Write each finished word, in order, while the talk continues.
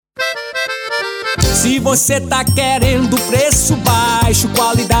Se você tá querendo preço baixo,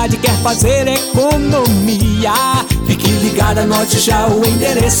 qualidade, quer fazer economia, fique ligado, anote já o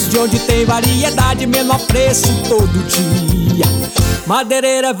endereço de onde tem variedade, menor preço todo dia.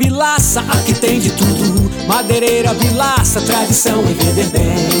 Madeireira Vilaça, aqui tem de tudo. Madeireira Vilaça, tradição em vender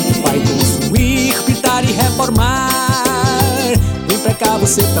bem. Vai construir, pintar e reformar, vem pra cá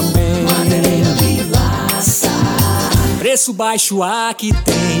você também. Madeireira Vilaça, preço baixo aqui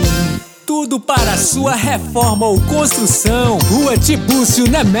tem. Tudo para sua reforma ou construção. Rua Tibúcio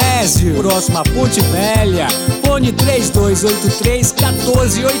Nemésio, próxima à Ponte Velha. Fone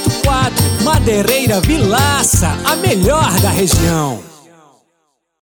 3283-1484. Madeireira Vilaça, a melhor da região.